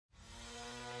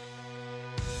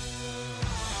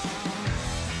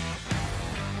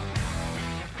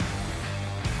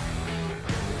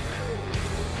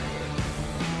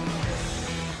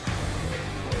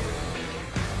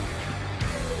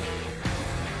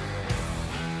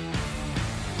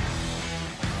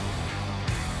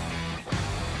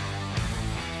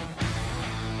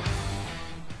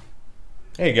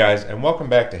Hey guys, and welcome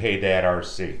back to Hey Dad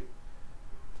RC.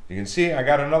 You can see I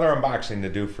got another unboxing to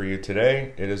do for you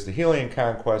today. It is the Helion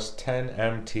Conquest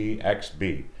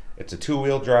 10MT-XB. It's a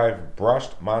two-wheel drive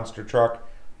brushed monster truck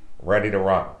ready to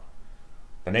run.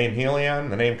 The name Helion,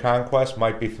 the name Conquest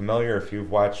might be familiar if you've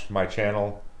watched my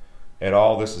channel at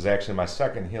all. This is actually my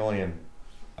second Helion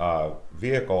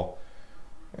vehicle.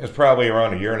 It was probably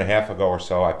around a year and a half ago or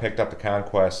so. I picked up the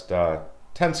Conquest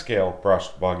 10 scale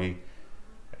brushed buggy,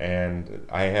 and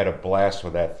I had a blast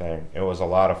with that thing. It was a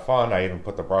lot of fun. I even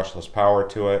put the brushless power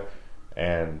to it,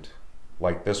 and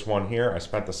like this one here, I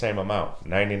spent the same amount,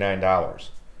 $99.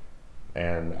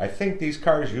 And I think these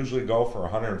cars usually go for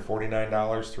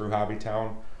 $149 through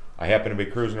Hobbytown. I happened to be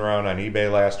cruising around on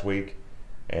eBay last week,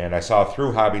 and I saw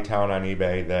through Hobbytown on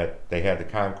eBay that they had the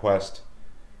Conquest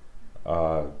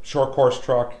short course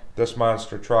truck, this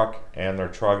monster truck, and their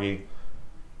truggy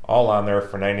all on there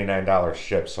for $99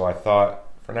 shipped. So I thought,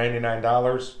 for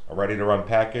 $99, a ready-to-run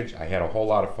package. I had a whole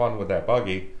lot of fun with that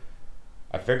buggy.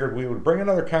 I figured we would bring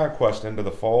another Conquest into the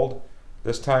fold.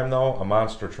 This time, though, a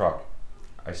monster truck.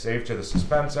 I saved you the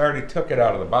suspense. I already took it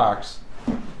out of the box.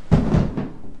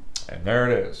 And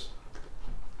there it is.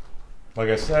 Like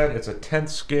I said, it's a 10th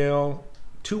scale,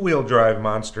 two-wheel drive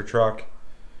monster truck.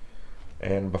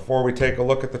 And before we take a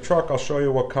look at the truck, I'll show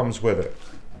you what comes with it.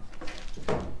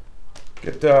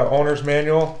 Get the owner's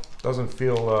manual. Doesn't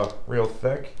feel real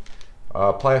thick.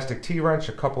 Plastic T-wrench,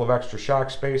 a couple of extra shock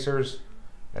spacers,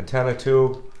 antenna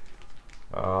tube.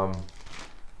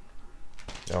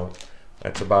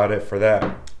 That's about it for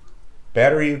that.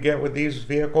 Battery you get with these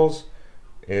vehicles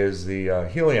is the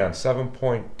Helion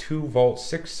 7.2 volt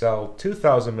 6 cell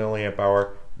 2000 milliamp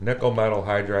hour nickel metal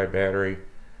hydride battery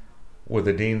with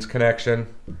a Dean's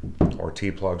connection, or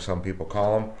T-plug some people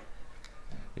call them.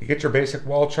 You get your basic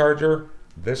wall charger.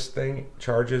 This thing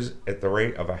charges at the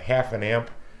rate of a ½ amp,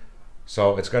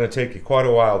 so it's going to take you quite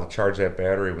a while to charge that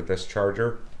battery with this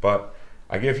charger. But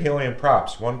I give Helion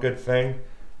props. One good thing,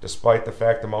 despite the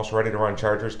fact that most ready-to-run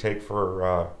chargers take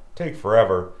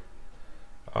forever,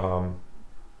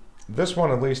 this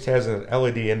one at least has an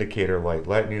LED indicator light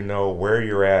letting you know where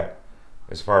you're at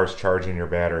as far as charging your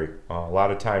battery. A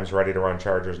lot of times ready-to-run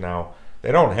chargers now,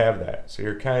 they don't have that, so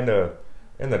you're kind of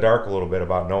in the dark a little bit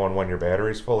about knowing when your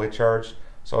battery's fully charged.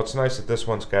 So it's nice that this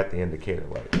one's got the indicator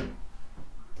light.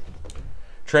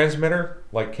 Transmitter,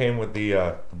 like came with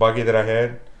the buggy that I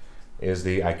had, is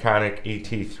the iconic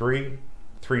ET3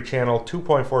 3-channel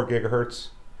 2.4 gigahertz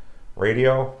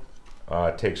radio.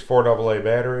 It takes 4 AA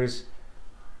batteries.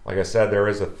 Like I said, there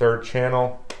is a third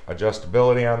channel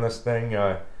adjustability on this thing.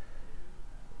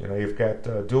 You've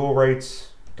got dual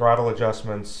rates, throttle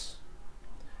adjustments,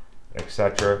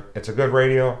 etc. It's a good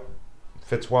radio,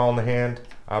 fits well in the hand,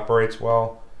 operates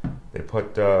well. They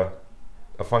put a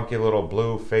funky little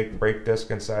blue fake brake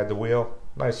disc inside the wheel.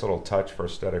 Nice little touch for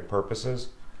aesthetic purposes,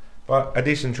 but a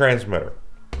decent transmitter.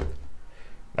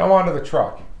 Now on to the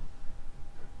truck.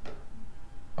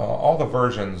 All the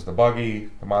versions, the buggy,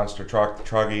 the monster truck, the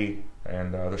truggy,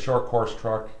 and the short course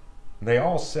truck, they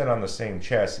all sit on the same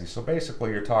chassis. So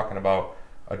basically you're talking about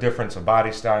a difference of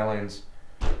body stylings,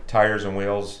 tires and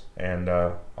wheels, and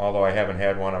although I haven't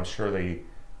had one, I'm sure the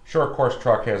short course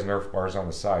truck has Nerf bars on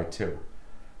the side too.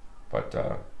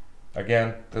 But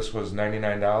again, this was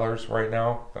 $99 right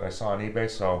now that I saw on eBay,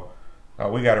 so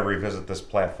we got to revisit this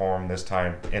platform, this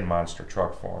time in monster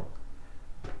truck form.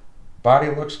 Body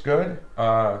looks good.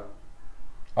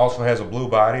 Also has a blue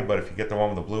body, but if you get the one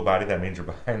with the blue body, that means you're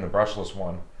behind the brushless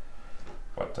one.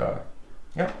 But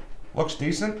yeah, looks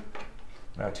decent,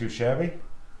 not too shabby.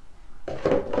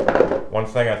 One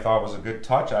thing I thought was a good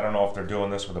touch, I don't know if they're doing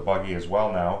this with a buggy as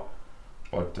well now,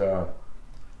 but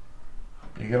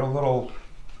you get a little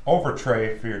over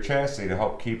tray for your chassis to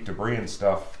help keep debris and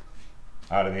stuff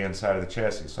out of the inside of the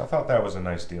chassis. So I thought that was a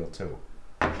nice deal too.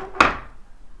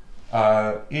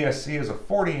 ESC is a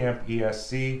 40 amp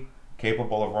ESC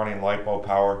capable of running LiPo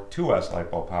power, 2S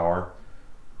LiPo power.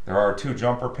 There are 2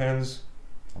 jumper pins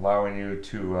allowing you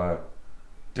to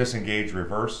disengage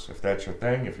reverse if that's your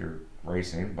thing, if you're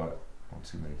racing, but I don't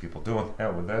see many people doing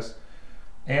that with this.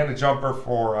 And a jumper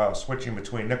for switching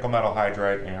between nickel metal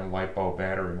hydride and LiPo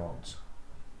battery modes.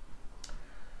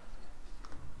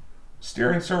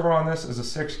 Steering servo on this is a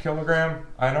 6 kilogram.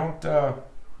 I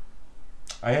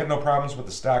had no problems with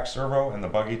the stock servo and the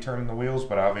buggy turning the wheels,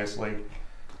 but obviously you're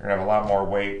gonna have a lot more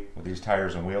weight with these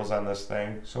tires and wheels on this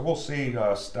thing. So we'll see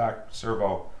stock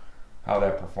servo, how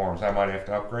that performs. I might have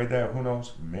to upgrade that, who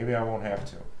knows? Maybe I won't have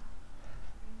to.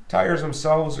 Tires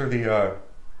themselves are the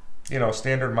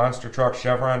standard monster truck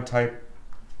Chevron type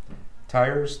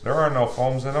tires. There are no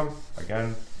foams in them.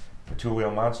 Again, for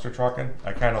two-wheel monster trucking.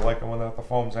 I kind of like them without the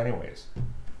foams anyways.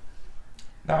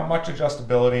 Not much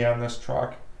adjustability on this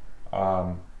truck.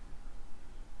 You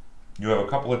have a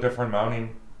couple of different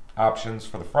mounting options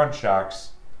for the front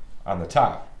shocks on the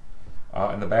top.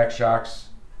 In the back shocks,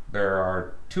 there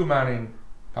are two mounting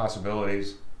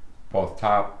possibilities, both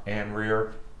top and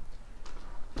rear.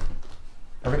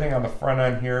 Everything on the front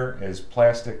end here is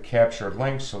plastic captured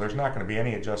links, so there's not going to be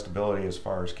any adjustability as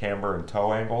far as camber and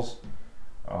toe angles.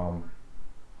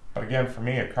 But again, for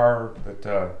me, a car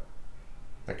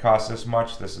that costs this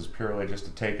much, this is purely just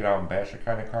to take it out and bash it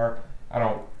kind of car. I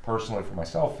don't personally, for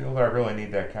myself, feel that I really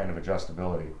need that kind of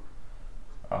adjustability.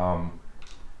 You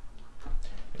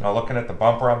know, looking at the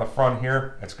bumper on the front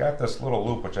here, it's got this little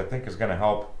loop which I think is going to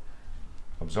help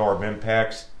absorb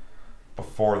impacts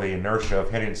before the inertia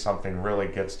of hitting something really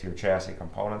gets to your chassis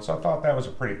components. So I thought that was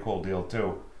a pretty cool deal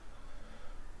too.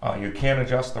 You can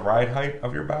adjust the ride height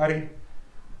of your body.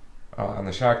 On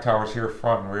the shock towers here,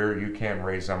 front and rear, you can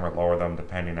raise them or lower them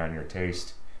depending on your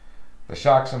taste. The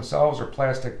shocks themselves are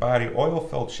plastic body,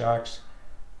 oil-filled shocks,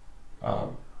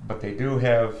 but they do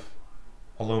have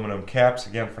aluminum caps,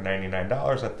 again for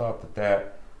 $99. I thought that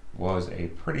that was a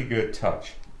pretty good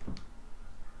touch.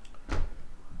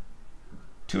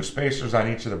 Two spacers on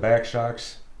each of the back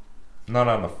shocks, none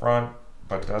on the front,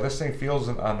 but this thing feels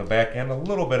on the back end a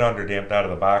little bit underdamped out of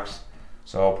the box.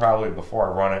 So probably before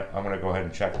I run it, I'm going to go ahead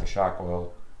and check the shock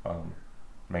oil,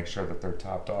 make sure that they're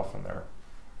topped off in there.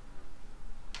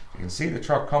 You can see the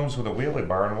truck comes with a wheelie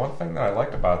bar, and one thing that I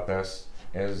like about this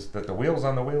is that the wheels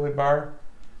on the wheelie bar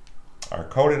are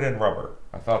coated in rubber.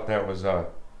 I thought that was a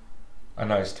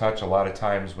nice touch. A lot of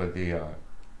times with the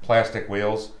plastic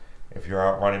wheels, if you're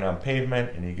out running on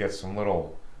pavement and you get some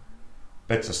little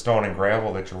bits of stone and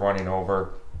gravel that you're running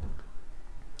over,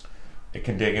 it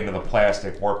can dig into the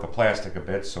plastic, warp the plastic a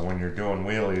bit, so when you're doing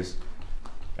wheelies,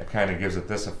 it kind of gives it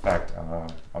this effect.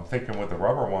 I'm thinking with the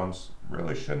rubber ones,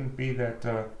 really shouldn't be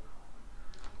that,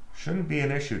 shouldn't be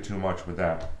an issue too much with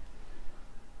that.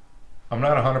 I'm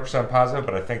not 100% positive,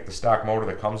 but I think the stock motor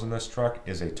that comes in this truck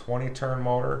is a 20-turn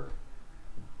motor.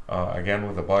 Again,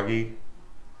 with the buggy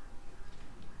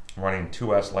running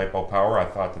 2S LiPo power, I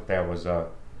thought that that was, I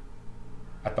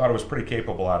thought it was pretty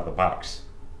capable out of the box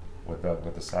with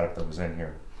the setup that was in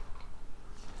here.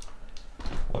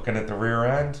 Looking at the rear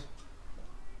end,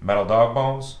 metal dog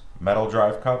bones, metal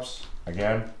drive cups.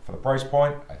 Again, for the price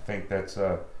point, I think that's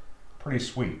pretty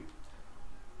sweet.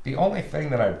 The only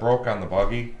thing that I broke on the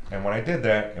buggy, and when I did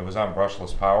that, it was on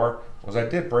brushless power, was I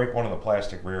did break one of the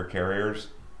plastic rear carriers,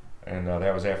 and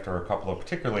that was after a couple of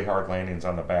particularly hard landings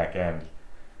on the back end.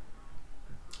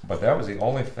 But that was the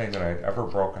only thing that I ever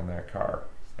broke on that car.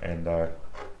 And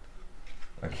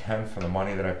again, for the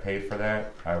money that I paid for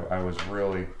that, I was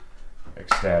really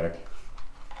ecstatic.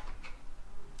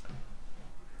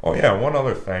 Oh yeah, one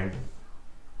other thing.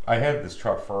 I had this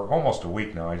truck for almost a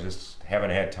week now. I just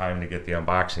haven't had time to get the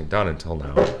unboxing done until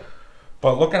now.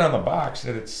 But looking on the box,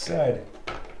 it said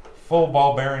full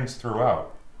ball bearings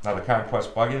throughout. Now the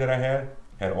Conquest buggy that I had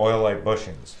oil-light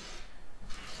bushings.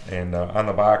 And on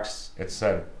the box, it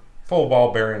said full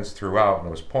ball bearings throughout, and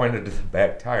it was pointed to the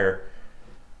back tire.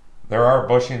 There are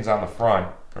bushings on the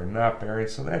front. They're not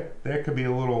bearings, so that could be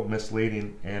a little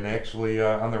misleading. And actually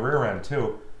on the rear end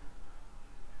too,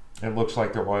 it looks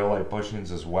like they're oil-light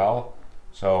bushings as well.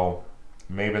 So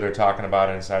maybe they're talking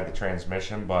about inside the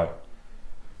transmission, but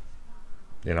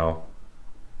you know,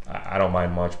 I don't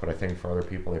mind much, but I think for other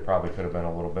people they probably could have been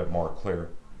a little bit more clear.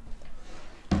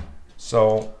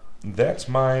 So that's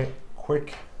my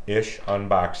quick-ish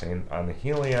unboxing on the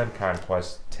Helion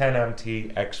Conquest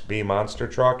 10MT XB monster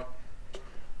truck.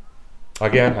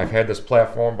 Again, I've had this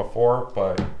platform before,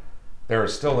 but there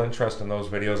is still interest in those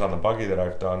videos on the buggy that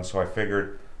I've done, so I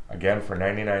figured, again, for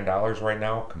 $99 right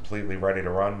now, completely ready to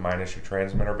run, minus your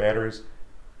transmitter batteries,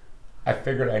 I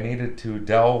figured I needed to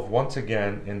delve once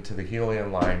again into the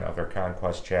Helion line of their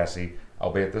Conquest chassis,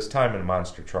 albeit this time in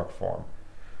monster truck form.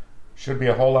 Should be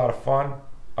a whole lot of fun.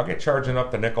 I'll get charging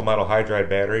up the nickel metal hydride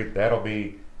battery. That'll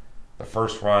be the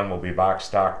first run, will be box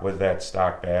stock with that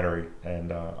stock battery,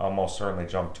 and I'll most certainly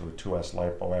jump to a 2S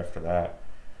LiPo after that.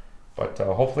 But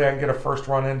hopefully I can get a first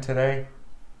run in today.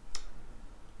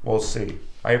 We'll see.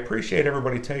 I appreciate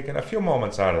everybody taking a few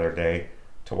moments out of their day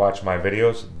to watch my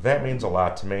videos. That means a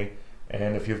lot to me.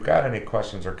 And if you've got any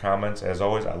questions or comments, as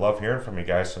always, I love hearing from you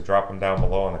guys, so drop them down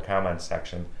below in the comments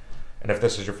section. And if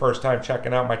this is your first time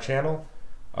checking out my channel,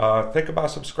 think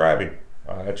about subscribing.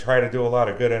 I try to do a lot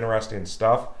of good, interesting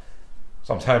stuff.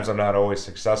 Sometimes I'm not always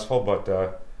successful,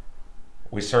 but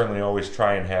we certainly always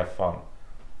try and have fun.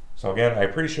 So again, I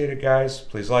appreciate it, guys.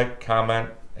 Please like, comment,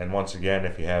 And once again,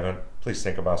 if you haven't, please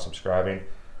think about subscribing.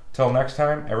 Till next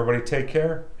time, everybody take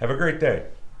care. Have a great day.